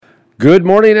Good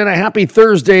morning and a happy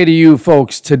Thursday to you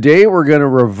folks. Today we're going to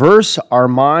reverse our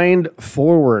mind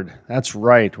forward. That's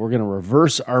right. We're going to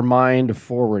reverse our mind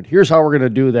forward. Here's how we're going to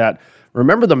do that.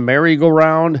 Remember the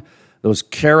merry-go-round? Those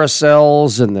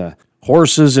carousels and the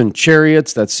horses and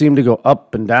chariots that seem to go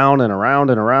up and down and around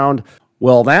and around?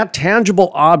 Well, that tangible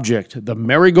object, the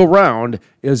merry-go-round,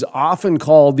 is often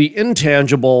called the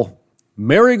intangible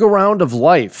merry-go-round of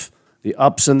life. The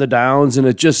ups and the downs, and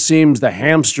it just seems the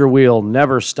hamster wheel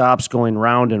never stops going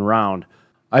round and round.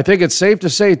 I think it's safe to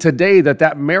say today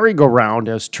that merry-go-round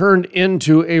has turned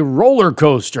into a roller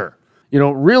coaster. You know,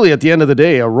 really at the end of the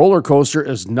day, a roller coaster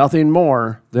is nothing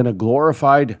more than a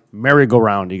glorified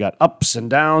merry-go-round. You got ups and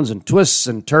downs and twists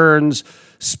and turns,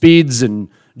 speeds and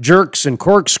jerks and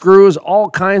corkscrews,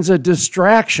 all kinds of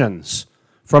distractions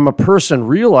from a person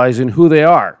realizing who they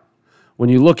are. When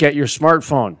you look at your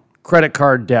smartphone, credit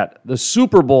card debt, the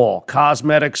Super Bowl,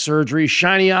 cosmetic surgery,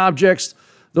 shiny objects.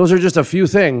 Those are just a few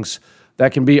things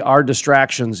that can be our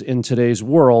distractions in today's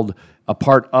world, a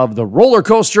part of the roller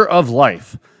coaster of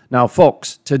life. Now,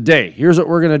 folks, today, here's what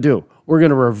we're going to do. We're going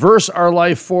to reverse our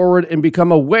life forward and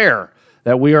become aware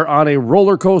that we are on a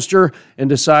roller coaster and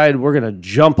decide we're going to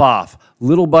jump off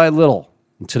little by little.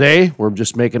 And today, we're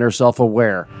just making ourselves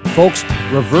aware. Folks,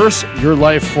 reverse your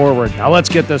life forward. Now, let's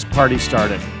get this party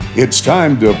started. It's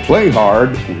time to play hard,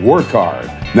 work hard.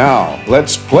 Now,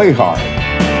 let's play hard.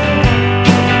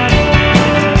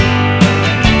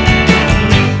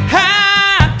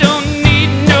 I don't need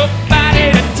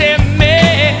nobody to tell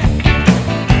me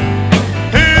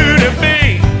who to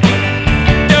be.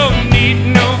 Don't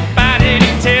need nobody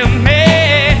to tell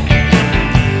me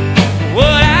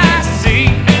what I see.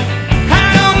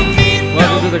 I don't need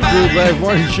Welcome to the Crude Life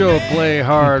Morning Show. Play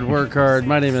hard, work hard.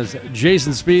 My name is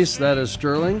Jason Spees. That is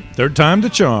Sterling. Third time to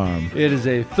charm. It is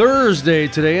a Thursday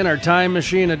today in our Time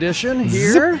Machine edition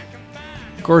here. Zip.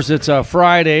 Of course, it's a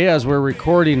Friday as we're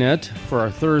recording it for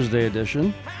our Thursday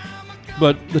edition.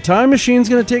 But the Time Machine's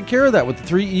going to take care of that with the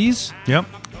 3 E's. Yep.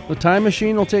 The Time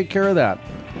Machine will take care of that.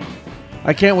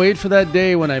 I can't wait for that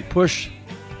day when I push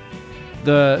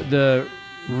the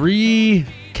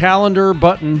re-calendar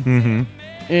button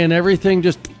and everything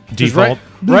just default.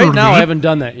 Right now, I haven't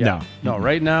done that yet. No,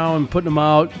 right now I'm putting them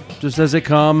out just as they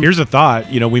come. Here's a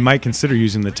thought. You know, we might consider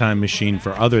using the Time Machine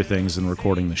for other things than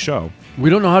recording the show. We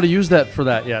don't know how to use that for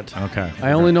that yet. Okay.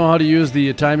 I only know how to use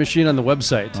the Time Machine on the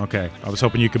website. Okay. I was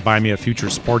hoping you could buy me a future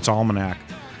sports almanac.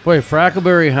 Boy,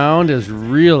 Frackleberry Hound is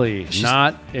really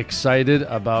not excited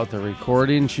about the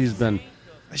recording. She's got a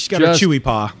chewy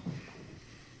paw.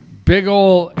 Big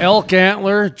old elk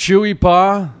antler, chewy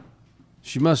paw.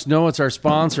 She must know it's our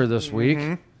sponsor this week.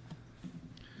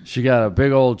 She got a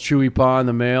big old chewy paw in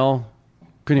the mail.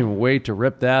 Couldn't even wait to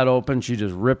rip that open. She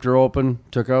just ripped her open,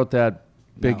 took out that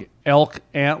big elk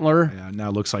antler. Yeah, now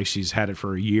it looks like she's had it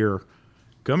for a year.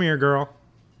 Come here, girl.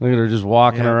 Look at her just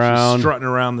walking around. She's strutting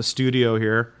around the studio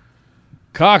here.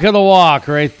 Cock of the walk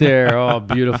right there. Oh,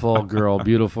 beautiful girl,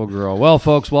 beautiful girl. Well,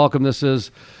 folks, welcome. This is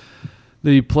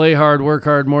the Play Hard, Work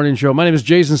Hard Morning Show. My name is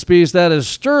Jason Spees. That is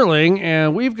Sterling,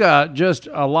 and we've got just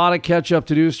a lot of catch-up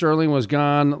to do. Sterling was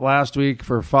gone last week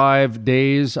for 5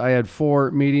 days. I had 4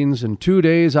 meetings in 2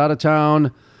 days out of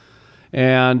town.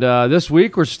 And this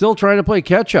week, we're still trying to play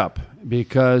catch-up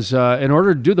because in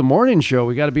order to do the morning show,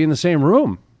 we got to be in the same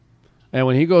room. And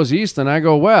when he goes east and I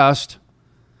go west,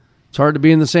 it's hard to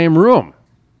be in the same room.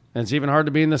 And it's even hard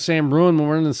to be in the same room when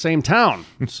we're in the same town.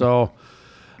 So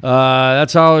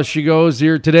that's how she goes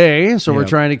here today. So we're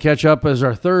trying to catch up as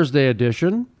our Thursday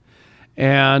edition.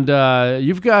 And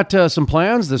you've got some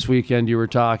plans this weekend you were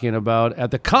talking about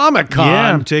at the Comic-Con.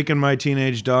 Yeah, I'm taking my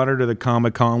teenage daughter to the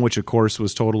Comic-Con, which, of course,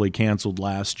 was totally canceled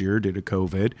last year due to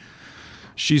COVID.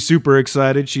 She's super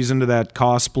excited. She's into that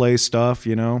cosplay stuff,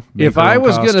 you know. If I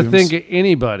was going to think of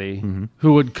anybody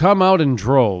who would come out in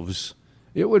droves,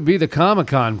 it would be the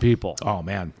Comic-Con people. Oh,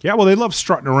 man. Yeah, well, they love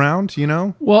strutting around, you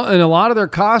know. Well, and a lot of their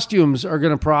costumes are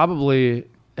going to probably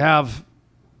have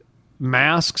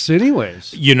masks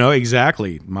anyways. You know,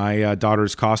 exactly. My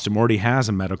daughter's costume already has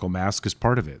a medical mask as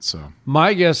part of it. So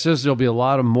my guess is there'll be a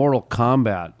lot of Mortal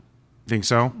Kombat. Think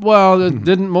so? Well,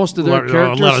 didn't most of their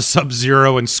characters... A lot of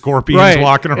Sub-Zero and Scorpions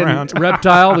walking around. And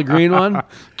Reptile, the green one.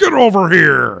 Get over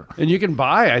here! And you can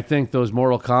buy, I think, those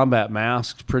Mortal Kombat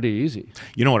masks pretty easy.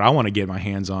 You know what I want to get my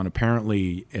hands on?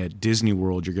 Apparently, at Disney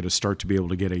World, you're going to start to be able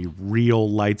to get a real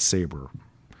lightsaber.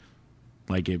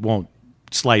 Like, it won't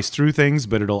slice through things,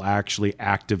 but it'll actually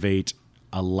activate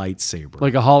a lightsaber.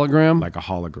 Like a hologram? Like a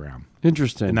hologram.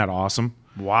 Interesting. Isn't that awesome?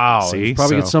 Wow. See?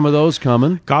 Probably get some of those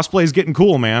coming. Cosplay's getting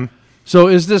cool, man. So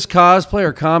is this cosplay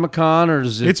or Comic-Con, or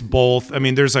is it? It's both. I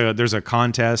mean, there's a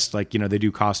contest, like, they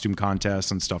do costume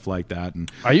contests and stuff like that.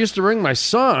 And I used to bring my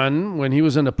son when he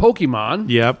was into Pokemon.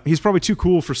 yep, he's probably too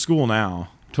cool for school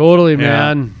now. Totally,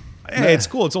 man. Hey, it's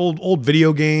cool. It's old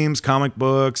video games, comic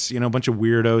books, a bunch of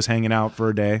weirdos hanging out for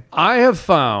a day. I have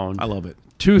found I love it.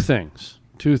 two things.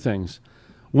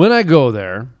 When I go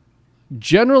there,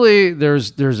 generally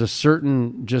there's a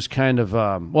certain just kind of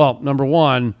number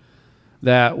one,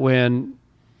 that when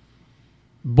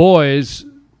boys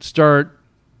start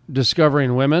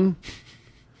discovering women,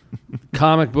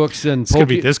 comic books and It's gonna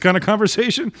be this kind of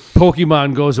conversation.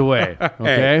 Pokemon goes away.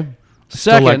 Okay.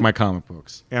 Still like my comic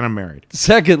books, and I'm married.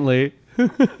 Secondly,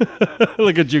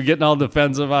 look at you getting all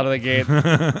defensive out of the gate.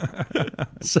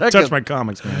 Touch my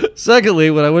comics, man.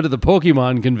 Secondly, when I went to the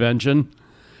Pokemon convention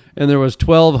and there was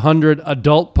 1,200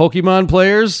 adult Pokemon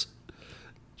players,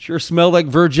 sure smelled like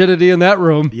virginity in that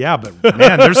room. Yeah, but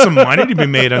man, there's some money to be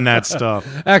made on that stuff.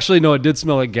 Actually, no, it did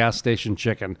smell like gas station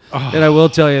chicken. And I will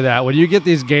tell you that. When you get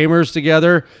these gamers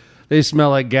together, they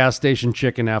smell like gas station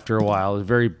chicken after a while. It's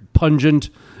very pungent,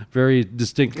 very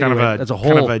distinct. Kind Anyway,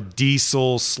 of a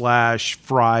diesel /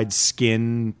 fried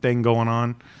skin thing going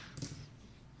on.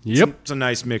 Yep. It's a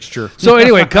nice mixture. So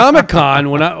anyway, Comic-Con,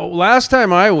 last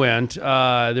time I went,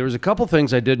 there was a couple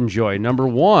things I did enjoy. Number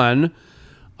one,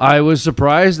 I was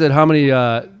surprised at how many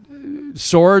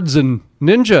swords and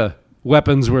ninja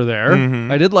weapons were there.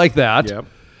 Mm-hmm. I did like that. Yep.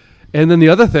 And then the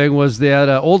other thing was they had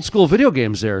old school video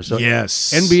games there. So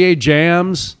yes. NBA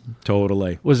Jams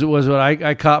Totally. was what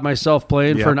I caught myself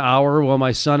playing for an hour while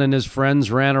my son and his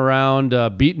friends ran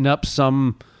around beating up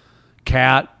some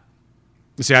cat.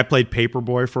 See, I played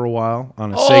Paperboy for a while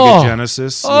on a Sega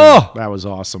Genesis. Oh! Yeah, that was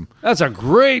awesome. That's a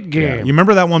great game. Yeah. You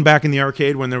remember that one back in the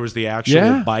arcade when there was the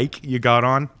actual bike you got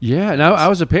on? Yeah, and I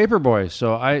was a Paperboy,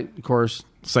 so of course...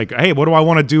 It's like, hey, what do I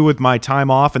want to do with my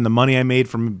time off and the money I made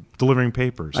from delivering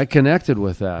papers? I connected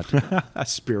with that.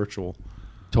 That's spiritual.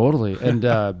 Totally. And,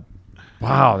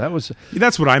 wow, that was...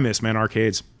 That's what I miss, man,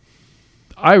 arcades.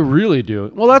 I really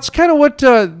do. Well, that's kind of what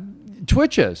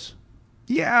Twitch is.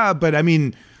 Yeah, but I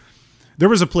mean... There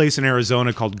was a place in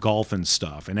Arizona called Golf and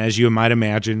Stuff, and as you might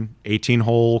imagine,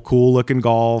 18-hole, cool-looking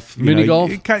golf. Mini golf?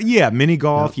 Mini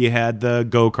golf. Yeah. You had the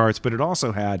go-karts, but it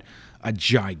also had a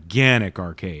gigantic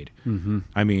arcade. Mm-hmm.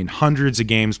 I mean, hundreds of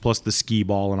games plus the skee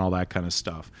ball and all that kind of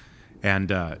stuff.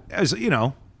 And, as you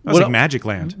know, that was like Magic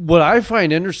Land. What I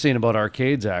find interesting about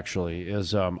arcades, actually,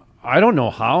 is I don't know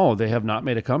how they have not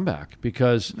made a comeback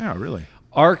because... Yeah, really?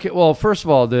 Well, first of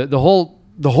all, the whole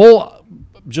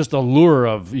just allure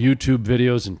of YouTube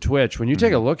videos and Twitch, when you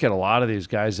take a look at a lot of these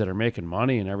guys that are making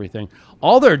money and everything,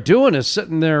 all they're doing is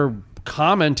sitting there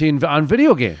commenting on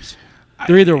video games.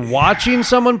 They're either watching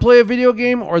someone play a video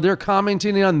game or they're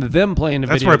commenting on them playing a video game.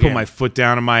 That's where I put my foot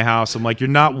down in my house. I'm like, you're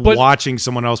not watching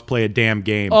someone else play a damn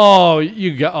game. Oh,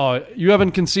 you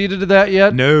haven't conceded to that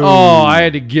yet? No. Oh, I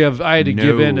had to give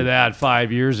in to that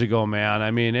 5 years ago, man. I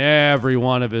mean, every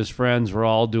one of his friends were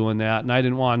all doing that, and I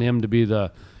didn't want him to be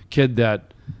the kid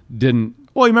that didn't.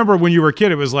 Well, you remember when you were a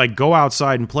kid, it was like, go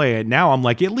outside and play it. Now I'm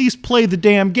like, at least play the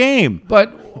damn game.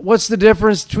 But what's the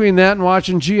difference between that and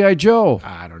watching G.I. Joe?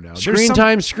 I don't know. Screen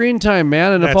time,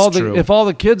 man. And That's if all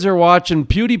the kids are watching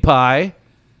PewDiePie,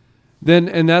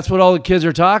 and that's what all the kids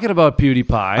are talking about,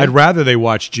 PewDiePie. I'd rather they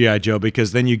watch G.I. Joe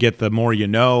because then you get the more you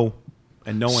know,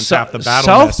 and no one's half the battle.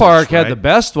 South Park had the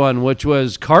best one, which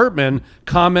was Cartman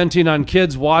commenting on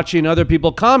kids watching other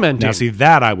people commenting. Now, see,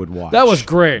 that I would watch. That was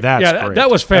great. That's great.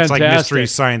 That was fantastic. That's like Mystery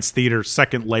Science Theater,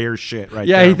 second layer shit right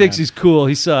there. Yeah, he thinks he's cool.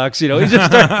 He sucks. He's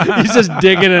just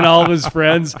digging in all of his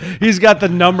friends. He's got the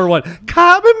number one.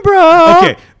 Cartman, bro.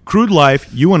 Okay. Crude Life,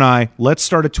 you and I, let's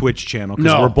start a Twitch channel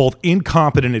because we're both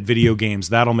incompetent at video games.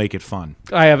 That'll make it fun.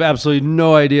 I have absolutely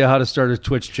no idea how to start a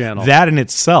Twitch channel. That in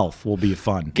itself will be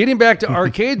fun. Getting back to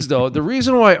arcades, though, the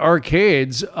reason why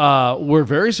arcades were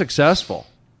very successful,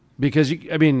 because,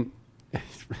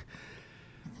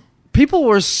 people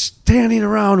were standing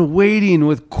around waiting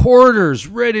with quarters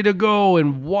ready to go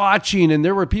and watching, and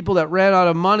there were people that ran out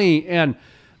of money, and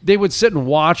they would sit and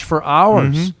watch for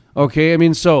hours. Mm-hmm.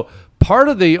 Okay? So... part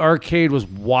of the arcade was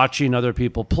watching other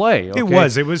people play. Okay? It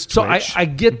was Twitch. So I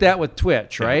get that with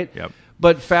Twitch, right? Yep.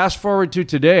 But fast forward to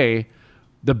today,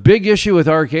 the big issue with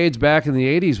arcades back in the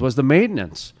 80s was the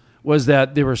maintenance, was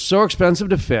that they were so expensive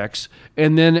to fix.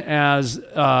 And then as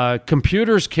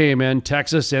computers came in,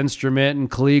 Texas Instrument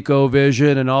and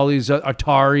ColecoVision and all these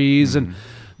Ataris, and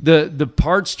the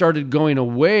parts started going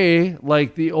away,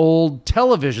 like the old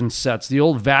television sets, the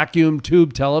old vacuum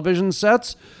tube television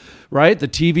sets. right? The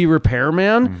TV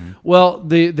repairman. Well,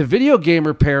 the video game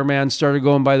repairman started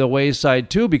going by the wayside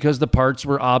too because the parts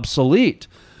were obsolete.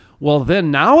 Well,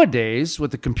 then nowadays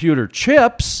with the computer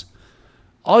chips,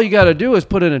 all you got to do is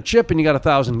put in a chip and you got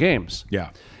 1,000 games. Yeah.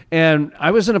 And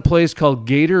I was in a place called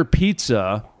Gator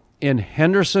Pizza in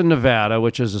Henderson, Nevada,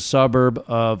 which is a suburb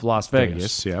of Las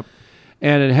Vegas. Yep.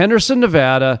 And in Henderson,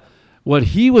 Nevada, what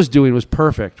he was doing was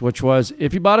perfect, which was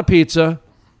if you bought a pizza,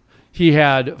 he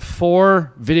had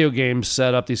 4 video games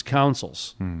set up, these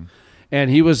consoles. And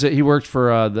he worked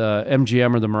for the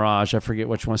MGM or the Mirage, I forget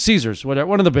which one, Caesars, whatever,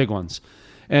 one of the big ones.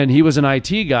 And he was an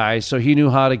IT guy, so he knew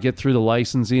how to get through the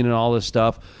licensing and all this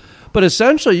stuff. But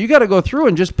essentially, you got to go through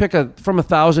and just pick from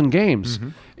 1,000 games.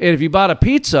 And if you bought a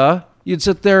pizza, you'd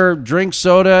sit there, drink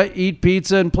soda, eat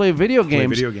pizza, and play video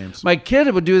games. My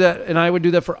kid would do that, and I would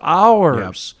do that for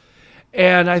hours.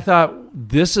 And I thought,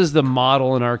 this is the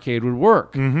model an arcade would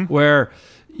work, where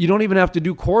you don't even have to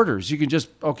do quarters. You can just,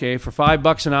 for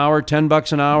 $5 an hour,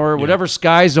 $10 an hour, whatever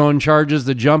Sky Zone charges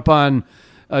to jump on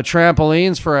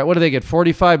trampolines for, what do they get,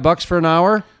 $45 for an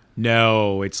hour?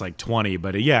 No, it's like 20,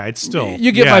 but it's still.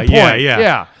 You get my point.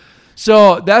 Yeah.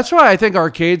 So that's why I think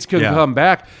arcades could come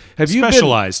back. Have you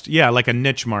specialized? Like a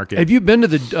niche market. Have you been to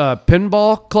the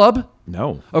pinball club?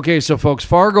 No. Okay, so folks,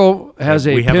 Fargo has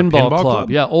a pinball club.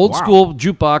 Yeah, old school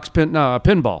jukebox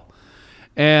pinball,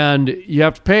 and you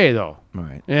have to pay though.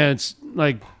 Right. And it's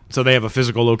like. So they have a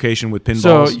physical location with pinballs?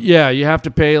 So, you have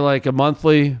to pay like a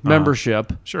monthly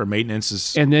membership. Sure, maintenance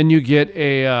is... And then you get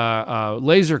a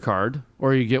laser card,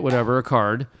 or you get a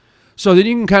card. So then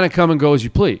you can kind of come and go as you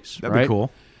please. That'd be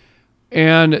cool.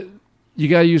 And you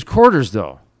got to use quarters,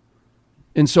 though.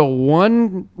 And so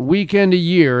one weekend a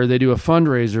year, they do a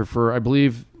fundraiser for, I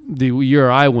believe, the year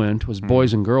I went was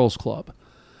Boys and Girls Club.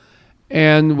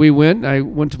 And we went, I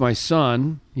went to my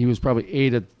son. He was probably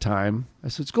 8 at the time. I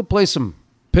said, let's go play some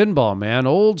pinball, man.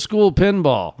 Old school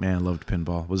pinball. Man, I loved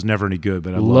pinball. Was never any good,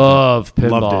 but I loved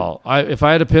pinball. Loved it. If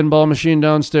I had a pinball machine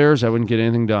downstairs, I wouldn't get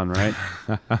anything done, right?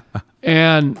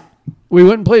 And we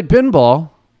went and played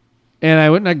pinball, and I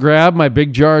went and I grabbed my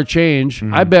big jar of change.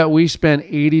 I bet we spent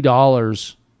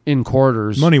 $80 in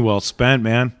quarters. Money well spent,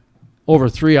 man. Over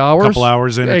 3 hours? Couple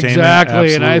hours entertainment.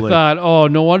 Exactly. Absolutely. And I thought, oh,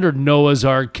 no wonder Noah's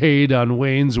Arcade on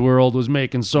Wayne's World was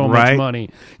making so much money.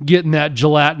 Getting that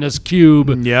gelatinous cube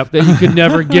that you could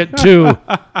never get to.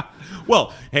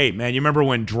 Well, hey, man, you remember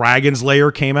when Dragon's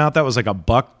Lair came out? That was like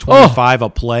 $1.25 a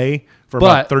play for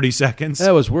about 30 seconds.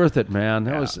 That was worth it, man.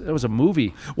 That was a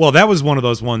movie. Well, that was one of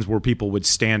those ones where people would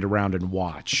stand around and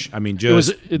watch. I mean,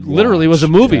 it literally was a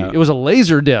movie. Yeah. It was a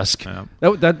laser disc. Yeah.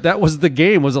 That was the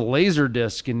game. Was a laser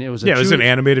disc, and it was it was an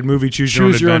animated movie. Choose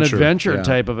your own adventure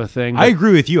type of a thing. I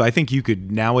agree with you. I think you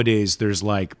could nowadays. There's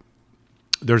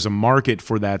a market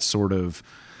for that sort of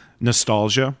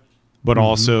nostalgia, but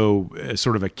also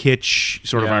sort of a kitsch,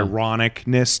 sort of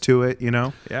ironicness to it.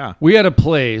 Yeah. We had a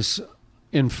place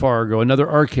in Fargo, another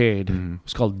arcade. It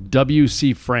was called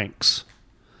W.C. Frank's.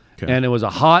 Okay. And it was a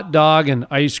hot dog and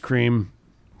ice cream.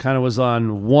 Kind of was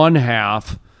on one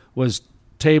half, was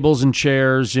tables and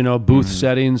chairs, booth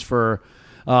settings for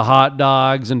hot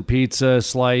dogs and pizza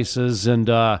slices and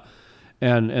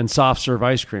soft serve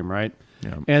ice cream, right?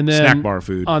 Yeah. And then snack bar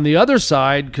food. On the other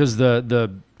side, because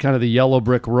the kind of the yellow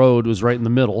brick road was right in the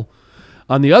middle,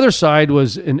 on the other side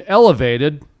was an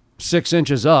elevated 6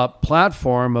 inches up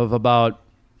platform of about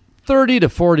 30 to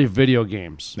 40 video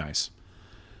games. Nice.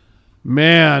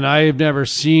 Man, I've never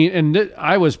seen, and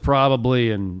I was probably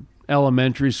in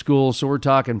elementary school, so we're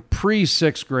talking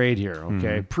pre-6th grade here,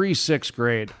 okay? Pre-6th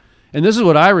grade. And this is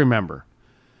what I remember.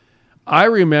 I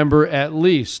remember at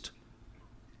least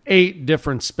 8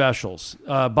 different specials.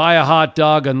 Buy a hot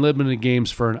dog, unlimited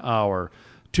games for an hour.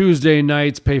 Tuesday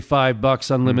nights, pay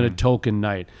 $5, unlimited token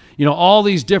night. All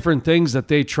these different things that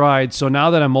they tried. So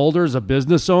now that I'm older as a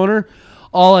business owner,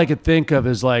 all I could think of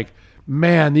is like,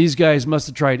 man, these guys must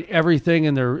have tried everything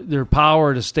in their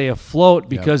power to stay afloat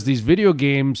because these video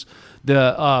games,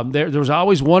 there was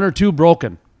always one or two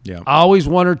broken. Yeah. Always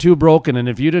one or two broken. And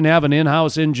if you didn't have an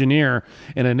in-house engineer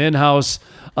and an in-house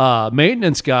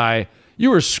maintenance guy, you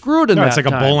were screwed in that It's like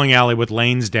time. a bowling alley with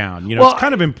lanes down. It's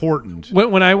kind of important.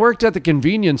 When I worked at the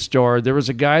convenience store, there was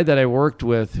a guy that I worked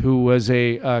with who was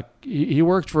he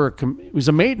was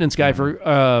a maintenance guy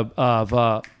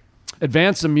for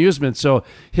Advanced Amusement. So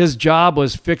his job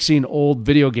was fixing old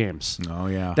video games. Oh,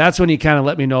 yeah. That's when he kind of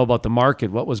let me know about the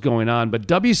market, what was going on. But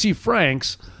W.C.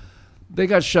 Frank's, they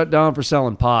got shut down for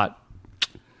selling pot.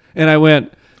 And I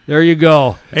went, There you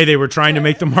go. Hey, they were trying to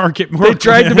make the market more. They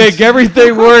tried to make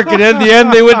everything work, and in the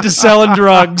end, they went to selling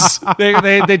drugs.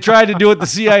 They tried to do what the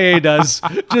CIA does.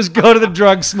 Just go to the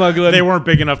drug smuggling. They weren't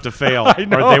big enough to fail, or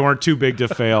they weren't too big to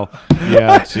fail.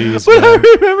 Yeah, jeez. But I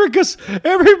remember because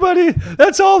everybody,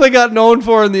 that's all they got known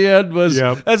for in the end was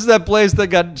that's that place that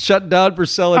got shut down for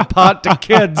selling pot to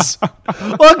kids.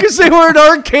 Well, because they were an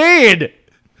arcade.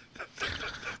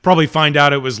 Probably find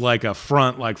out it was like a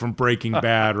front, like from Breaking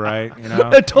Bad, right? You know,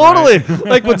 totally. Right?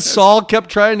 Like when Saul kept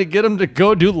trying to get him to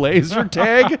go do laser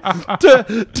tag,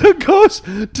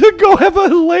 to go have a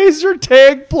laser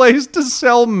tag place to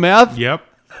sell meth. Yep.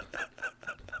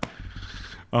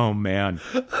 Oh man,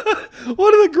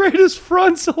 one of the greatest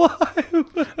fronts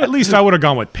alive. At least I would have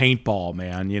gone with paintball,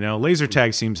 man. You know, laser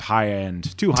tag seems high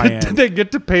end, too high end. Did they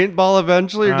get to paintball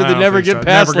eventually, or did they never get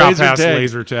past never laser got past tag?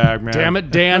 Laser tag, man. Damn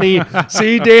it, Danny.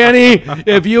 See, Danny,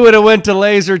 if you would have went to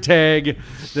laser tag,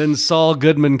 then Saul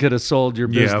Goodman could have sold your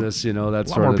business. You know,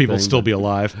 that's a lot more people still be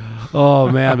alive. Oh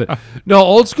man, but no,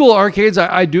 old school arcades.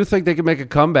 I do think they could make a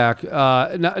comeback.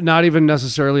 Not even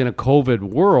necessarily in a COVID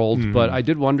world, but I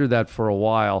did wonder that for a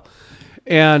while.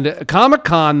 And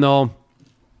Comic-Con, though,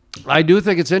 I do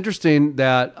think it's interesting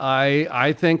that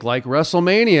I think like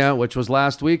WrestleMania, which was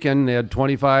last weekend, they had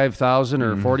 25,000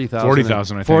 or 40,000.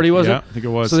 40,000, I think. 40 was it? I think it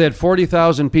was. So they had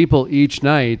 40,000 people each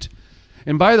night.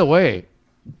 And by the way,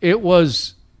 it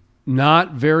was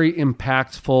not very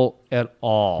impactful at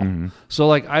all. So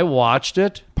like I watched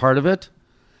it, part of it,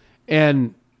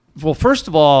 and well, first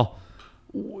of all,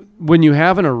 when you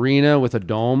have an arena with a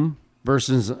dome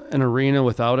versus an arena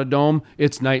without a dome,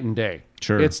 it's night and day.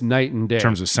 Sure. It's night and day. In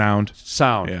terms of sound.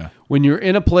 Yeah. When you're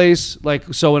in a place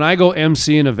like, so when I go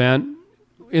MC an event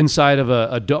inside of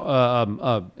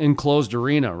a enclosed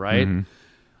arena, right?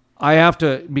 I have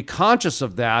to be conscious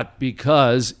of that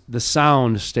because the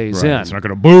sound stays in. It's not going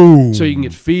to boom. So you can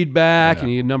get feedback and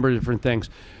you get a number of different things.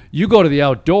 You go to the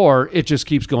outdoor, it just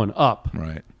keeps going up.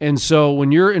 Right. And so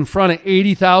when you're in front of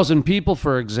 80,000 people,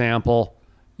 for example,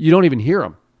 you don't even hear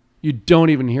them. You don't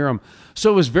even hear them.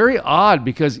 So it was very odd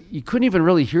because you couldn't even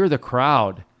really hear the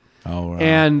crowd. Oh, wow.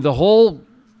 And the whole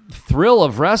thrill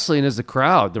of wrestling is the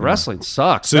crowd. The wrestling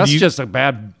sucks. So that's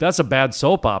a bad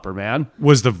soap opera, man.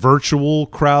 Was the virtual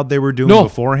crowd they were doing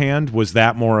beforehand, was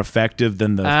that more effective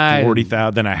than the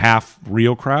 40,000, than a half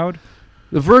real crowd?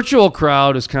 The virtual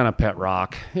crowd is kind of pet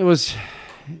rock. It was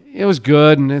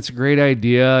good, and it's a great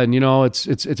idea, and you know it's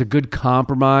a good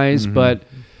compromise, but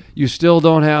you still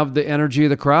don't have the energy of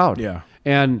the crowd. Yeah.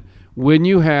 And when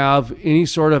you have any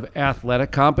sort of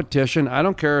athletic competition, I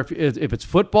don't care if it's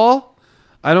football,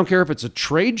 I don't care if it's a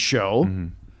trade show.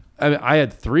 I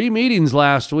had 3 meetings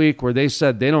last week where they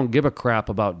said they don't give a crap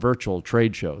about virtual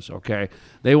trade shows, okay?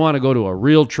 They want to go to a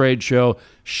real trade show,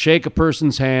 shake a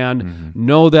person's hand,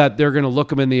 know that they're going to look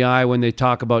them in the eye when they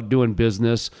talk about doing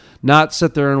business, not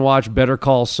sit there and watch Better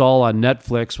Call Saul on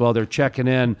Netflix while they're checking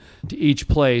in to each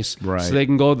place so they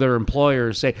can go to their employer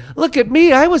and say, look at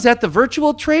me, I was at the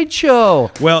virtual trade show.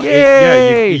 Well,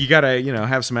 you got to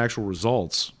have some actual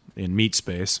results in meat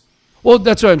space. Well,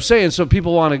 that's what I'm saying. So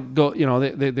people want to go,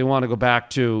 they want to go back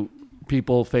to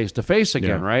people face to face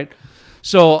again, right?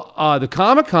 So the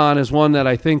Comic-Con is one that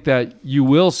I think that you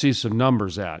will see some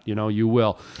numbers at. You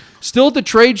will. Still at the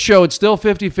trade show, it's still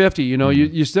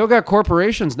 50-50. You still got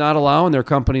corporations not allowing their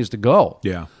companies to go.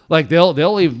 Yeah. Like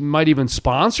might even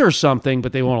sponsor something,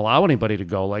 but they won't allow anybody to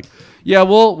go. Like, yeah,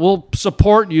 we'll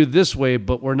support you this way,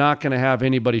 but we're not going to have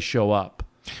anybody show up.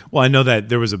 Well, I know that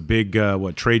there was a big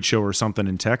trade show or something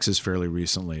in Texas fairly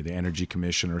recently, the Energy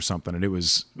Commission or something, and it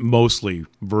was mostly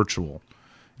virtual.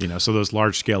 So those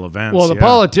large scale events. Well, the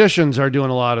politicians are doing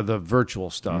a lot of the virtual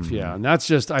stuff, and that's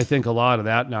just, I think a lot of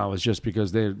that now is just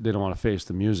because they don't want to face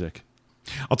the music.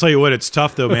 I'll tell you what, it's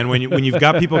tough though, man. When you've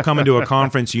got people coming to a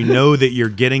conference, you know that you're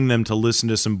getting them to listen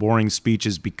to some boring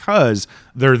speeches because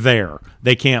they're there.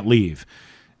 They can't leave.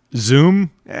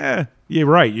 Zoom, you're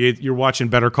right. You're watching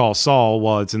Better Call Saul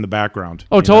while it's in the background.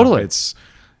 Oh, totally. It's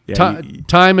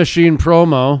Time Machine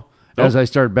promo. As I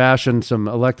start bashing some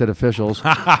elected officials,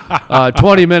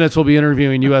 20 minutes we'll be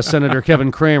interviewing U.S. Senator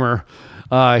Kevin Cramer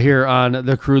here on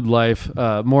the Crude Life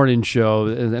morning show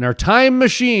in our Time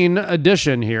Machine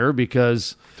edition here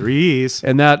because 3 E's.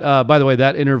 And that, by the way,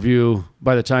 that interview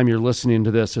by the time you're listening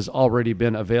to this has already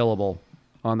been available.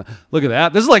 Look at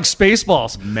that. This is like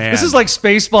Spaceballs. Man. This is like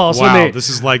Spaceballs. Wow, this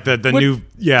is like the new,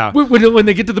 When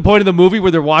they get to the point of the movie where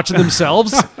they're watching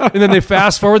themselves and then they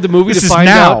fast forward the movie this to find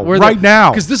out where now.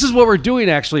 Because this is what we're doing,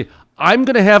 actually. I'm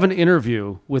going to have an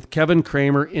interview with Kevin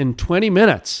Cramer in 20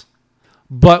 minutes.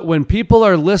 But when people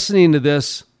are listening to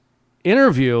this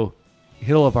interview,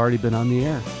 he'll have already been on the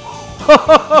air.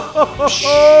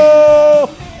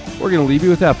 We're going to leave you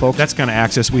with that, folks. That's kind of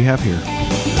access we have here. I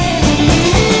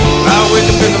wake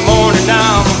up in the morning,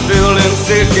 now I'm feeling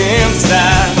sick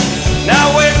inside.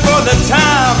 Now wait for the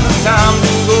time to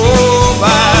go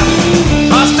by.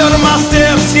 I stutter my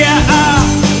steps, yeah, I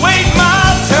wait my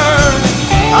turn.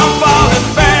 I'm falling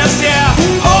fast, yeah,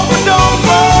 hope I don't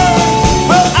burn.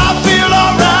 Well, I feel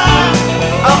alright,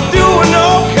 I'm doing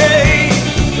okay.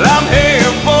 I'm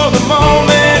here for the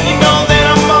moment, you know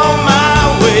that I'm on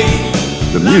my way.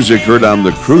 The music heard on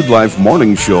the Crude Life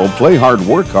Morning Show, Play Hard,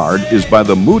 Work Hard, is by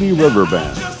the Moody River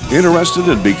Band. Interested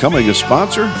in becoming a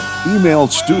sponsor? Email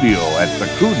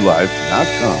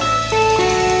studio@thecrudelife.com.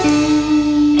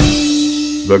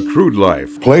 The Crude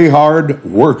Life, Play Hard,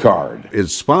 Work Hard,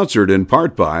 is sponsored in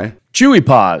part by Chewy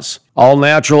Paws, all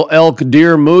natural elk,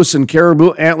 deer, moose, and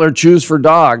caribou antler chews for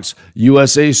dogs.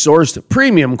 USA sourced,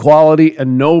 premium quality,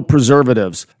 and no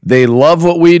preservatives. They love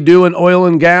what we do in oil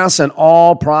and gas, and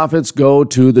all profits go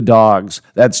to the dogs.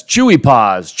 That's Chewy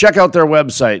Paws. Check out their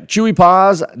website,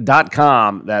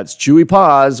 chewypaws.com. That's Chewy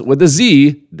Paws with a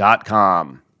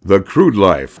Z.com. The Crude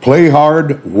Life, Play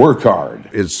Hard, Work Hard,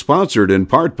 is sponsored in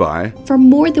part by For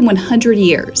more than 100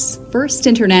 years, First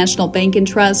International Bank and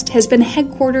Trust has been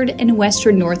headquartered in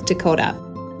western North Dakota,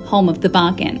 home of the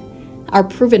Bakken. Our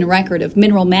proven record of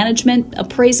mineral management,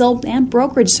 appraisal, and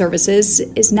brokerage services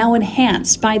is now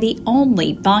enhanced by the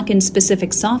only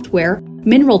Bakken-specific software,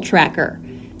 Mineral Tracker.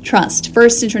 Trust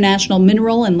First International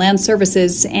Mineral and Land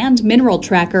Services and Mineral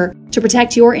Tracker to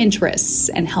protect your interests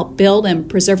and help build and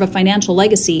preserve a financial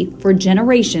legacy for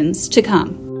generations to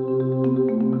come.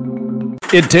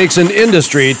 It takes an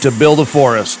industry to build a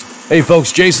forest. Hey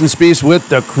folks, Jason Spees with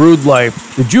The Crude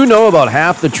Life. Did you know about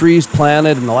half the trees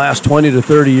planted in the last 20 to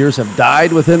 30 years have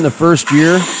died within the first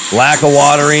year? Lack of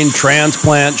watering,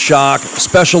 transplant shock,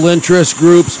 special interest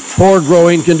groups, poor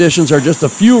growing conditions are just a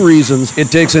few reasons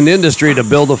it takes an industry to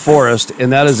build a forest,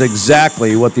 and that is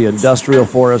exactly what the industrial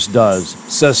forest does.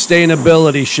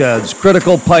 Sustainability sheds,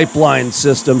 critical pipeline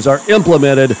systems are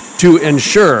implemented to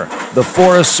ensure the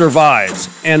forest survives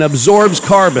and absorbs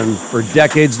carbon for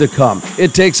decades to come.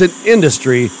 It takes an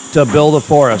industry to build a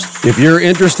forest. If you're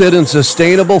interested in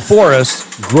sustainable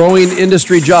forests, growing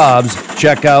industry jobs,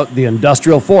 check out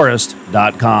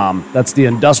theindustrialforest.com. That's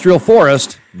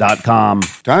theindustrialforest.com.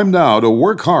 Time now to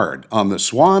work hard on the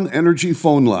Swan Energy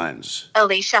phone lines.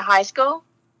 Alicia High School,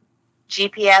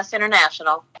 GPS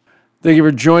International. Thank you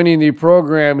for joining the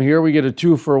program here. We get a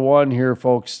 2-for-1 here,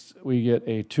 folks. We get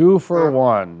a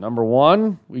 2-for-1. Number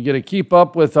one, we get to keep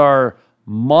up with our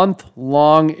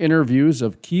month-long interviews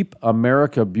of Keep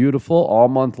America Beautiful, all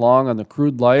month long on The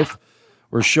Crude Life.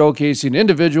 We're showcasing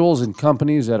individuals and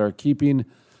companies that are keeping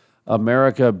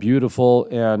America beautiful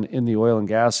and in the oil and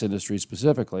gas industry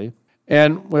specifically.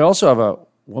 And we also have a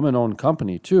woman-owned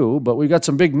company too, but we got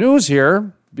some big news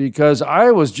here because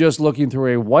I was just looking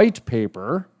through a white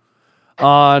paper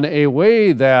on a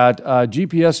way that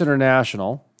GPS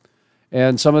International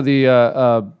and some of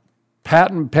the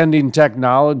patent-pending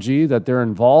technology that they're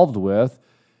involved with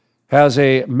has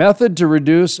a method to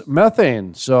reduce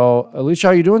methane. So, Alicia,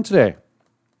 how are you doing today?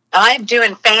 I'm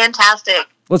doing fantastic.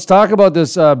 Let's talk about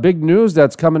this big news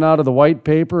that's coming out of the white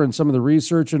paper and some of the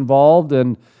research involved.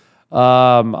 And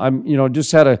I'm,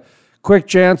 just had a quick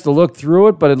chance to look through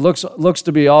it, but it looks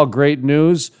to be all great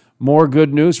news. More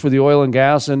good news for the oil and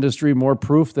gas industry. More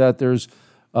proof that there's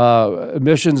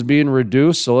emissions being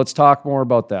reduced. So let's talk more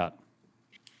about that.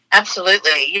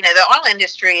 Absolutely. The oil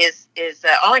industry is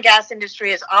oil and gas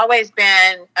industry has always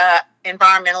been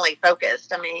environmentally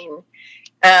focused. I mean,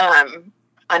 I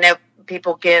know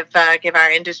people give our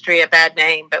industry a bad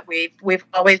name, but we've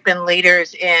always been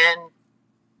leaders in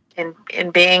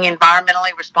being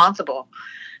environmentally responsible.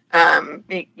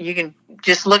 You can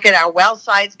just look at our well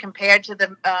sites compared to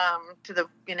the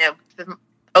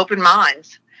open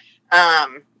mines,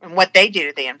 and what they do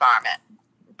to the environment.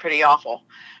 Pretty awful.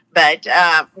 But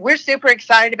we're super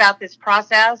excited about this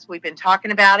process. We've been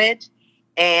talking about it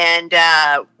and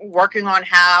working on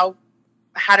how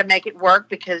to make it work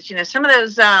because, some of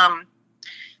those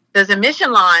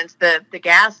emission lines, the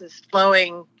gas is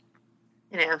flowing,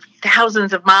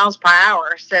 thousands of miles per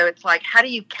hour. So it's like, how do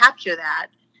you capture that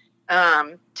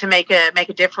to make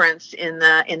a difference in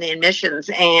the emissions?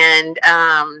 And,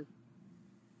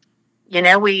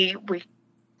 we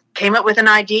came up with an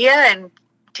idea and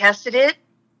tested it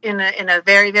in a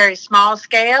very, very small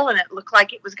scale, and it looked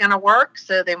like it was going to work.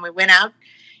 So then we went out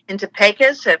into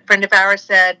Pecos. A friend of ours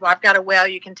said, well, I've got a well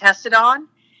you can test it on.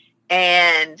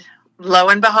 And lo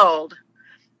and behold,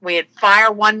 we had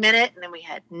fire 1 minute, and then we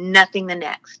had nothing the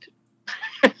next.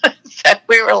 So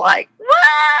we were like,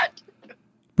 what?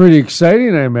 Pretty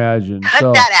exciting, I imagine.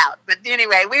 Cut that out. But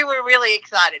anyway, we were really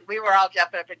excited. We were all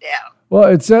jumping up and down. Well,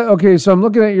 it's okay. So I'm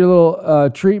looking at your little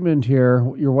treatment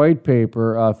here, your white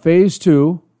paper, phase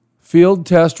 2, field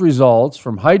test results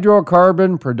from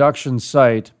hydrocarbon production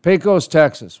site, Pecos,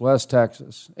 Texas, West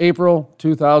Texas, April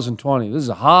 2020. This is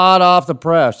hot off the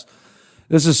press.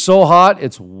 This is so hot,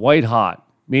 it's white hot,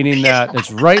 meaning that it's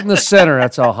right in the center.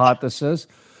 That's how hot this is.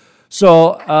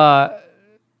 So,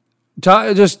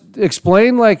 just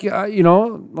explain, like,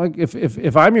 like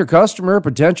if I'm your customer,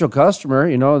 potential customer,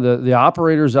 the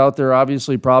operators out there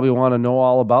obviously probably want to know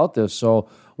all about this. So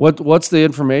what's the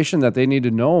information that they need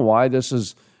to know, why this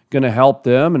is going to help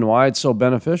them and why it's so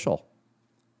beneficial?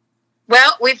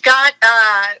 Well, we've got,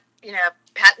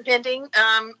 patent pending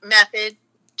method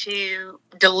to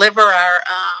deliver our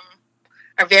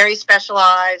very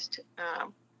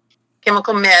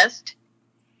chemical mist.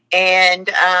 And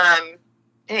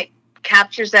it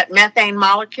captures that methane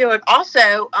molecule. It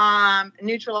also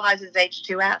neutralizes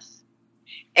H2S.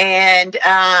 And,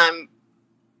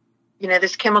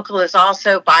 this chemical is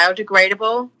also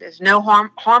biodegradable. There's no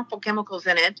harmful chemicals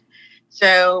in it.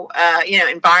 So,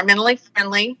 environmentally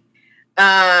friendly.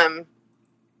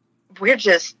 We're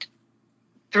just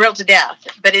thrilled to death.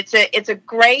 But it's a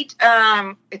great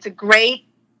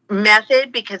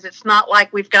method because it's not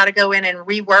like we've got to go in and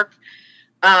rework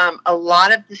a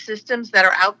lot of the systems that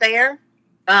are out there.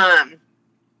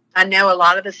 I know a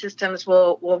lot of the systems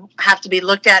will have to be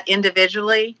looked at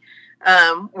individually.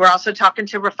 We're also talking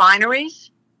to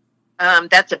refineries.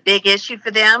 That's a big issue for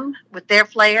them with their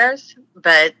flares,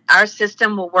 but our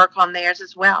system will work on theirs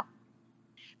as well.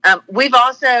 We've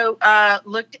also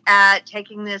looked at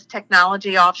taking this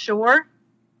technology offshore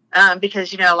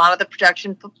because, a lot of the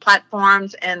production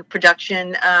platforms and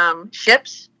production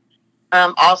ships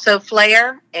also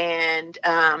flare, and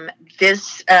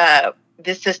this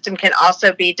system can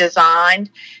also be designed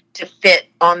to fit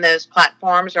on those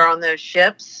platforms or on those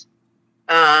ships.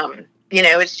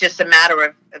 It's just a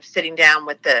matter of sitting down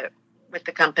with the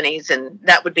companies, and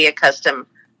that would be a custom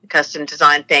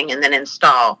design thing, and then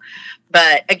install.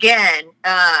 But again,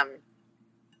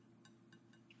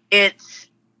 it's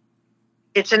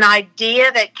an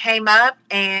idea that came up,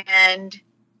 and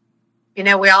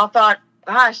we all thought,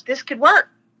 gosh, this could work.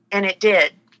 And it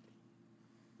did.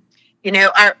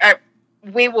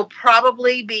 We will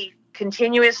probably be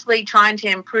continuously trying to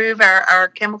improve our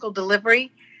chemical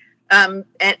delivery, and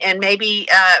maybe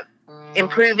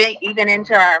improve it even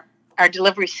into our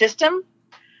delivery system.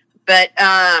 But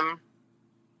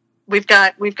we've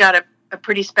got a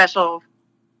pretty special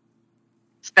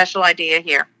idea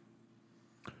here.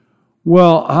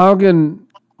 Well, how can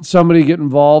somebody get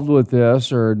involved with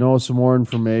this or know some more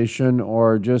information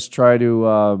or just try to,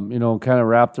 kind of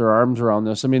wrap their arms around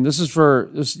this? I mean, this is for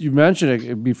this. You mentioned it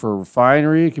could be for a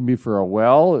refinery. It can be for a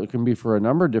well. It can be for a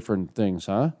number of different things,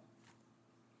 huh?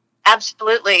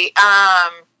 Absolutely.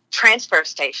 Transfer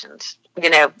stations,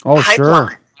 Oh, pipeline.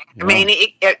 sure. Yeah. I mean,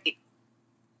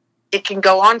 it can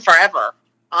go on forever,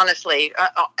 honestly.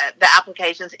 The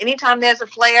applications, anytime there's a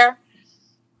flare,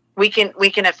 we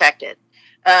can affect it.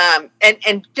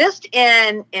 And just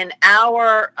in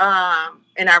our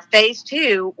phase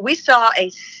 2, we saw a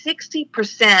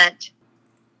 60%.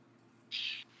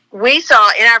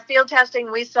 In our field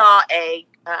testing, we saw a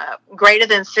greater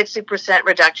than 60%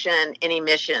 reduction in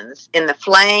emissions in the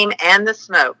flame and the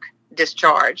smoke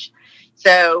discharge.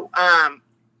 So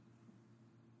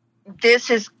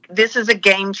this is a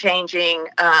game-changing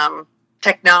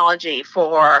technology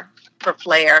for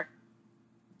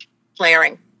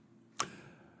flaring.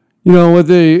 With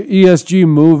the ESG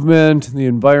movement, the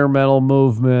environmental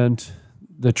movement,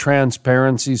 the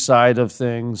transparency side of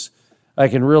things, I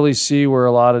can really see where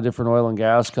a lot of different oil and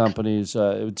gas companies,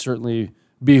 it would certainly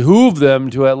behoove them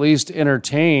to at least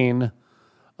entertain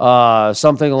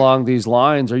something along these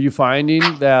lines. Are you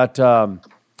finding that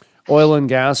oil and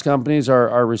gas companies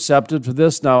are receptive to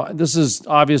this? Now, this is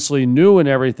obviously new and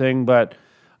everything, but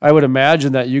I would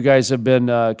imagine that you guys have been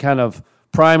kind of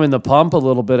priming the pump a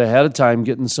little bit ahead of time,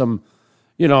 getting some,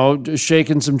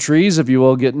 shaking some trees, if you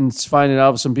will, finding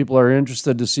out if some people are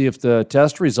interested to see if the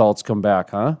test results come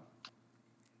back, huh?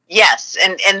 Yes,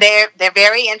 and they're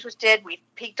very interested. We've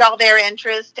piqued all their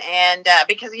interest, and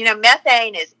because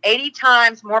methane is 80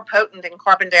 times more potent than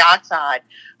carbon dioxide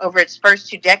over its first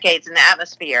 2 decades in the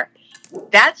atmosphere.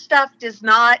 That stuff does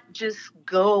not just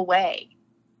go away,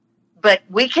 but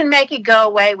we can make it go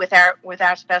away with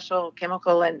our special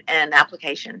chemical and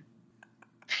application.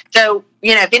 So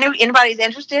if anybody's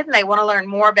interested and they want to learn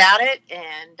more about it,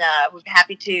 and we're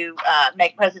happy to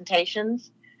make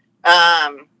presentations.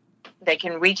 They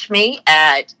can reach me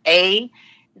at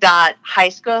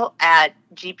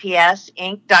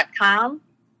jason.highschool@gpsinc.com,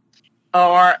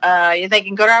 or they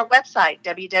can go to our website,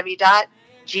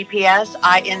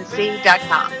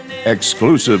 www.gpsinc.com.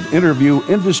 Exclusive interview,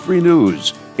 industry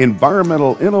news,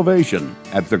 environmental innovation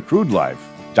at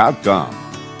thecrudelife.com.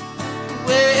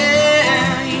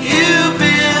 Well, you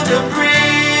build a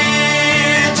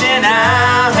bridge and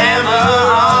I'll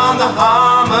hammer on the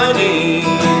harmony.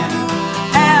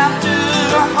 After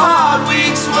a hard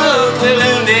week's work,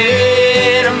 we'll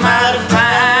need a mighty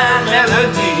fine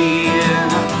melody.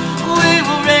 We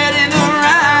were ready to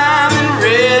rhyme and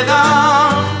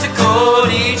rhythm, to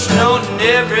chord each note and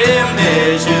every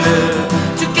measure.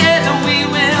 Together we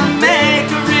will make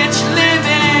a rich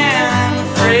living,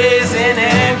 phrasing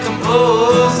and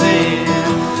composing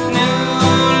new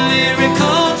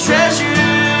lyrical treasures.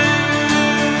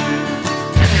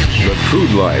 The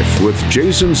Crude Life with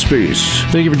Jason Spiess.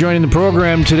 Thank you for joining the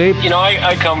program today. You know,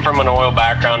 I come from an oil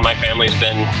background. My family's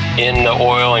been in the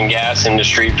oil and gas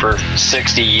industry for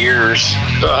 60 years.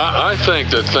 I think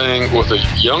the thing with the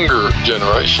younger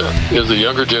generation is the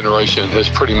younger generation has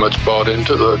pretty much bought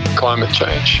into the climate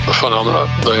change phenomena.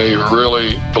 They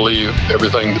really believe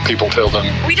everything that people tell them.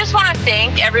 We just want to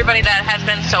thank everybody that has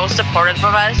been so supportive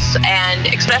of us, and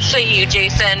especially you,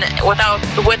 Jason.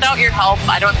 Without your help,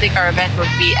 I don't think our event would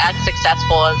be as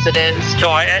successful as it is.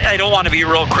 So I don't want to be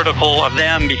real critical of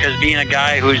them, because being a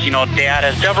guy who's, dad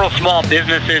has several small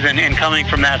businesses and coming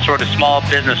from that sort of small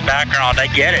business background, I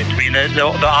get it. I mean,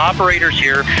 the operators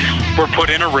here were put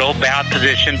in a real bad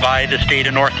position by the state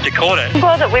of North Dakota. I'm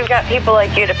glad that we've got people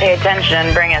like you to pay attention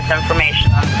and bring us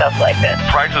information on stuff like this.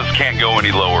 Prices can't go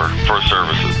any lower for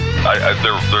services.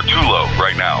 They're too low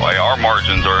right now. Our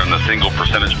margins are in the single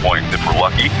percentage point if we're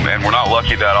lucky, and we're not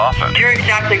lucky that often. You're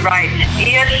exactly right.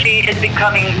 ESG is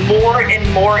becoming more and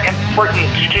more important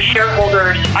to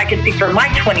shareholders. I can speak for my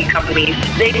 20 companies.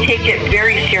 They take it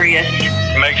very serious.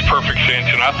 It makes perfect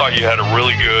sense, and I thought you had a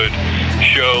really good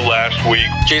show last week.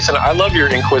 Jason, I love your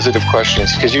inquisitive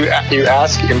questions, because you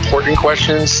ask important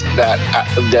questions that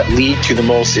lead to the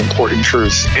most important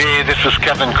truths. Hey, this is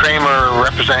Kevin Kramer,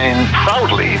 representing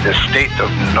proudly the state of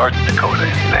North Dakota in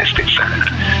the United States Senate.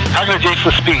 Talking to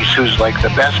Jason Spiess, who's like the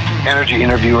best energy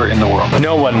interviewer in the world.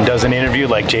 No one does an interview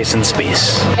like Jason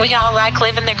Spiess. We all like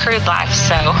living the crude life,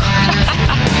 so.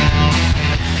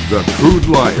 The Crude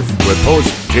Life with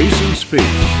host Jason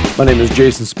Spiess. My name is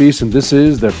Jason Spiess, and this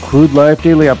is the Crude Life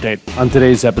Daily Update. On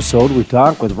today's episode, we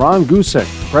talk with Ron Gusick,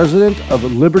 President of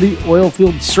Liberty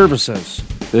Oilfield Services.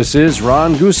 This is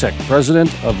Ron Gusick,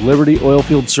 President of Liberty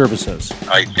Oilfield Services.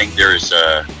 I think there is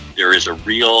a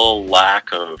real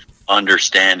lack of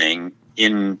understanding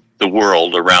in the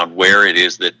world around where it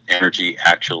is that energy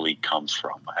actually comes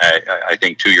from. I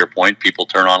think, to your point, people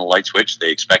turn on a light switch.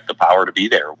 They expect the power to be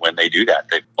there. When they do that,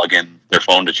 they plug in their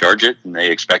phone to charge it, and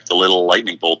they expect a little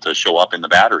lightning bolt to show up in the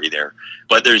battery there.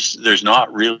 But there's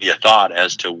not really a thought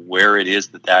as to where it is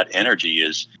that energy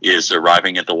is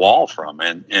arriving at the wall from.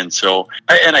 And so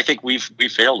I think we've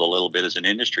failed a little bit as an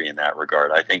industry in that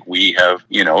regard. I think we have,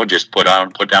 just put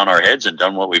down our heads and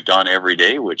done what we've done every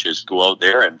day, which is go out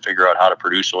there and figure out how to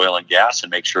produce oil and gas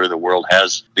and make sure the world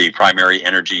has the primary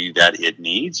energy that it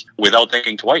needs, without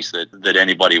thinking twice that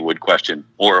anybody would question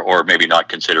or maybe not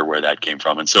consider where that came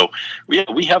from. And so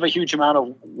we have a huge amount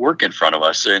of work in front of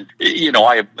us. And,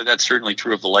 that's certainly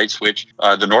true of the light switch.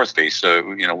 The North Face,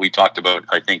 we talked about,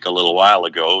 I think, a little while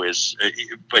ago, is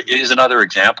another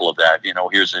example of that.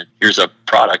 Here's a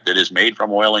product that is made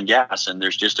from oil and gas, and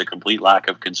there's just a complete lack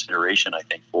of consideration, I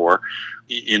think, for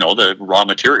the raw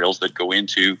materials that go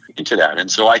into that. And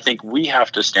so I think we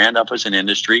have to stand up as an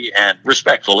industry and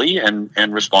respectfully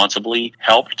and responsibly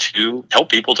help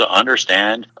people to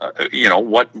understand,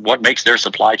 what makes their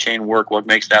supply chain work, what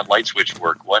makes that light switch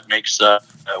work,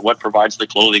 what provides the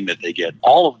clothing that they get.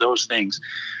 All of those things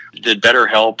that better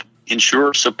help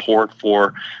ensure support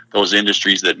for those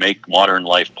industries that make modern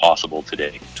life possible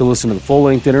today. To listen to the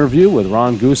full-length interview with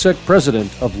Ron Gusick, President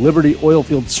of Liberty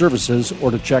Oilfield Services,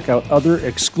 or to check out other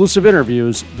exclusive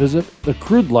interviews, visit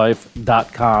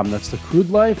thecrudelife.com. That's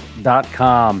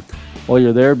thecrudelife.com. While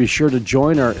you're there, be sure to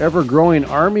join our ever-growing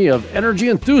army of energy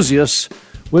enthusiasts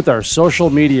with our social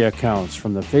media accounts,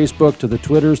 from the Facebook to the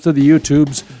Twitters to the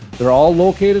YouTubes. They're all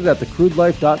located at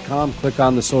thecrudelife.com. Click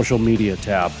on the social media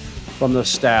tab. From the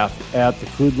staff at the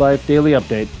Crude Life Daily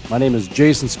Update, my name is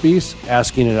Jason Spiess,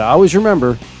 asking you to always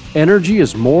remember, energy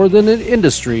is more than an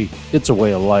industry, it's a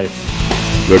way of life.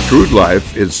 The Crude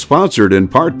Life is sponsored in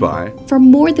part by... For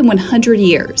more than 100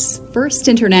 years, First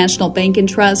International Bank and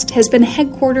Trust has been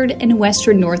headquartered in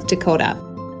western North Dakota,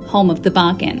 home of the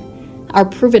Bakken. Our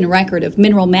proven record of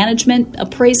mineral management,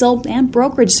 appraisal, and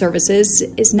brokerage services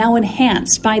is now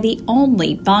enhanced by the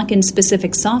only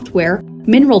Bakken-specific software,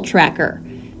 Mineral Tracker.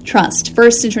 Trust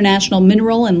First International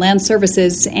Mineral and Land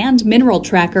Services and Mineral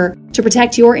Tracker to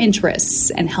protect your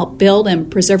interests and help build and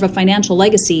preserve a financial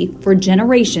legacy for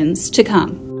generations to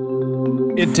come.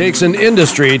 It takes an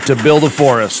industry to build a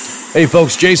forest. Hey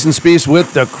folks, Jason Spees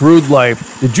with The Crude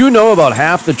Life. Did you know about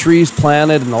half the trees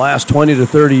planted in the last 20 to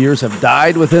 30 years have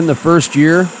died within the first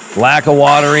year? Lack of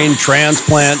watering,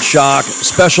 transplant shock,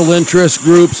 special interest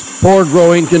groups, poor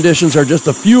growing conditions are just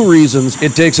a few reasons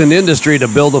it takes an industry to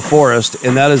build a forest,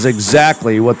 and that is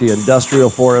exactly what the industrial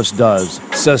forest does.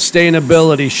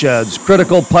 Sustainability sheds,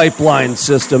 critical pipeline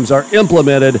systems are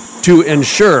implemented to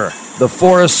ensure the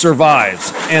forest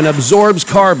survives and absorbs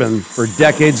carbon for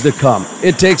decades to come.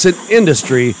 It takes an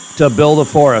industry to build a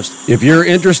forest. If you're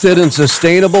interested in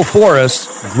sustainable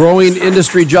forests, growing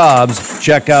industry jobs,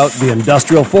 check out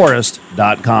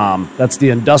theindustrialforest.com. That's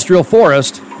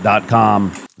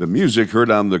theindustrialforest.com. The music heard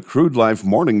on the Crude Life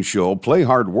Morning Show, Play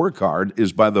Hard, Work Hard,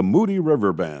 is by the Moody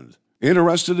River Band.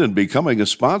 Interested in becoming a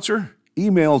sponsor?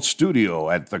 Email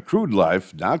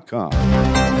studio@thecrudelife.com.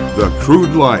 The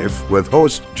Crude Life with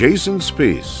host Jason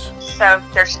Spees. So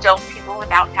there's still people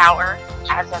without power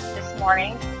as of this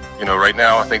morning. You know, right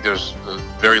now I think there's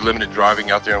very limited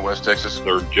driving out there in West Texas.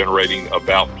 They're generating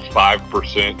about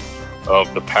 5%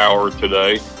 of the power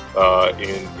today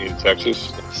in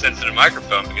Texas. Sensitive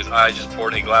microphone because I just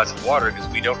poured a glass of water because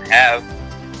we don't have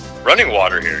running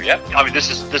water here yet. I mean, this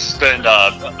has been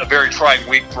a very trying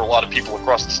week for a lot of people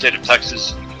across the state of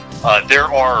Texas.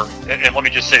 There are, and let me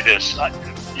just say this,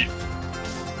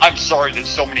 I'm sorry that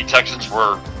so many Texans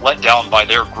were let down by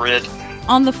their grid.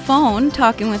 On the phone,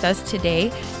 talking with us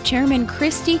today, Chairman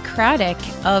Christy Craddock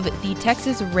of the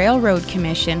Texas Railroad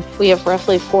Commission. We have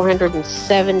roughly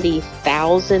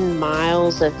 470,000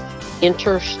 miles of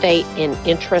interstate and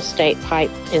intrastate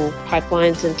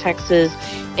pipelines in Texas,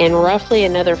 and roughly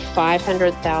another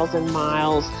 500,000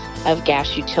 miles of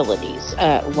gas utilities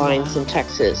lines in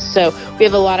Texas. So we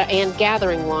have a lot of, and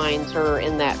gathering lines are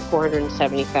in that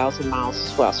 470,000 miles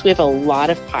as well. So we have a lot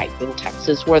of pipe in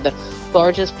Texas. We're the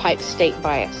largest pipe state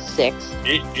by a sixth.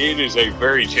 It is a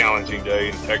very challenging day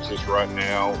in Texas right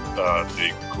now.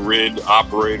 The grid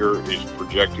operator is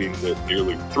projecting that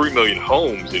nearly 3 million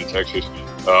homes in Texas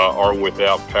are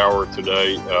without power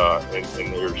today, and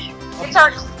there's... It's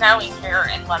already snowing here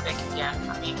in Lubbock again.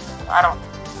 I mean,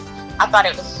 I thought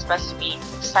it was supposed to be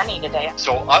sunny today.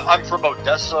 So I'm from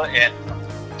Odessa, and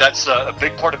that's a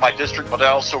big part of my district, but I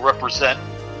also represent,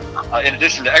 in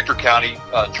addition to Ector County,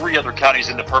 3 other counties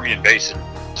in the Permian Basin.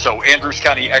 So Andrews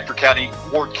County, Ector County,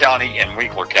 Ward County, and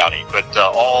Winkler County, but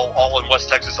all in West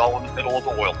Texas, all in the middle of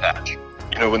the oil patch.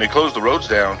 You know, when they close the roads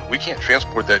down, we can't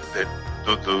transport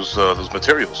those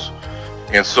materials,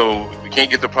 and so we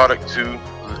can't get the product to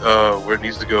where it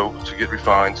needs to go to get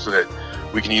refined, so that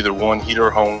we can either, 1, heat our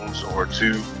homes, or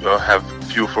 2, have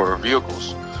fuel for our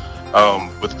vehicles.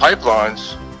 With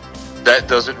pipelines, that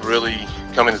doesn't really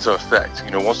come into effect.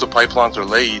 You know, once the pipelines are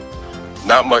laid,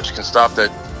 not much can stop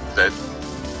that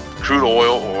crude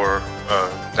oil or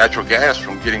natural gas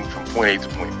from getting from point A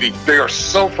to point B. They are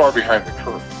so far behind the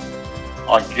curve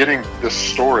on getting this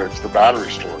storage, the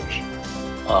battery storage,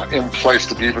 in place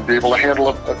to even be able to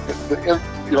handle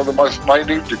the most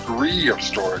minute degree of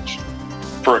storage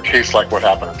for a case like what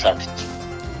happened in Texas.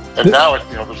 And now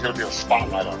there's going to be a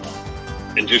spotlight on that.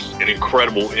 And just an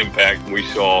incredible impact. We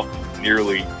saw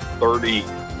nearly 30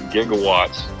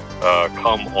 gigawatts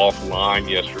come offline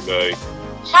yesterday.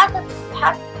 Half the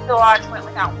gigawatts went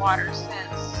without water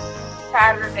since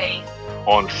Saturday.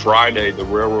 On Friday, the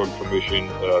Railroad Commission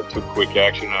took quick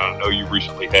action. I know you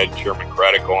recently had Chairman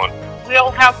Craddock on.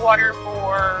 We'll have water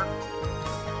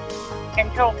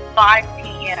until 5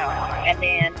 p.m. and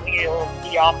then we'll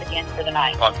be off again for the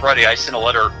night. On Friday, I sent a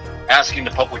letter asking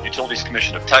the Public Utilities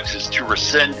Commission of Texas to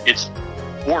rescind its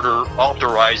order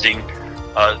authorizing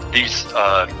these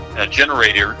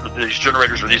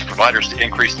generators or these providers to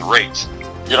increase the rates.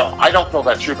 You know, I don't know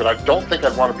that's true, but I don't think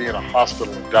I'd want to be in a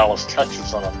hospital in Dallas,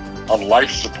 Texas on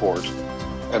life support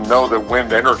and know that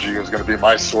wind energy is going to be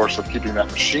my source of keeping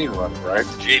that machine running, right?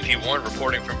 JP Warren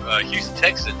reporting from Houston,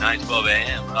 Texas at 9:12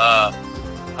 a.m. I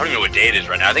don't even know what day it is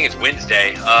right now. I think it's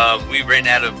Wednesday. We ran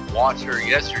out of water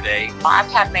yesterday.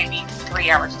 I've had maybe 3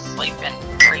 hours of sleep in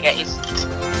 3 days.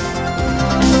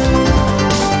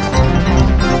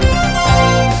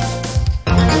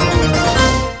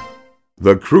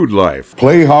 The Crude Life,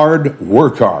 Play Hard,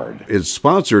 Work Hard, is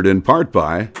sponsored in part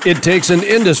by... It takes an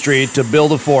industry to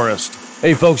build a forest.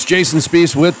 Hey folks, Jason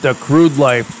Spees with The Crude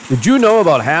Life. Did you know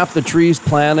about half the trees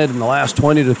planted in the last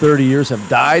 20 to 30 years have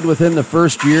died within the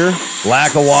first year?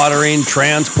 Lack of watering,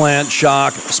 transplant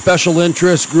shock, special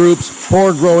interest groups,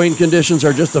 poor growing conditions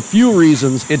are just a few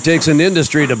reasons it takes an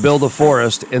industry to build a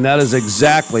forest, and that is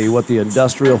exactly what the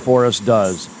industrial forest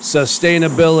does.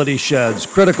 Sustainability sheds,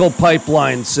 critical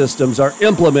pipeline systems are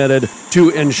implemented to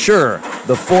ensure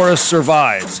the forest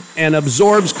survives and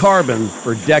absorbs carbon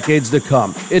for decades to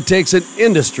come. It takes an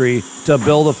industry to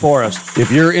build a forest. If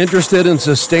you're interested in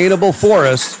sustainable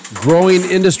forests, growing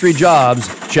industry jobs,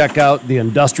 check out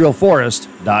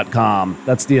theindustrialforest.com.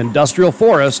 That's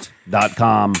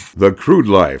theindustrialforest.com. The Crude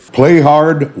Life. Play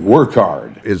hard, work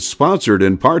hard. Is sponsored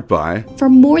in part by... For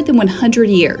more than 100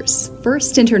 years,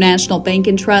 First International Bank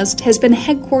and Trust has been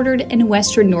headquartered in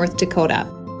western North Dakota,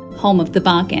 home of the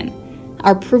Bakken.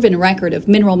 Our proven record of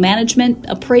mineral management,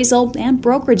 appraisal, and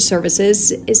brokerage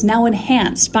services is now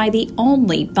enhanced by the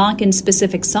only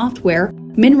Bakken-specific software,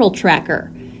 Mineral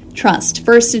Tracker. Trust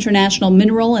First International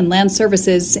Mineral and Land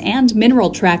Services and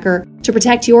Mineral Tracker to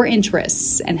protect your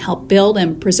interests and help build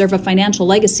and preserve a financial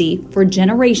legacy for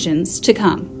generations to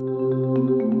come.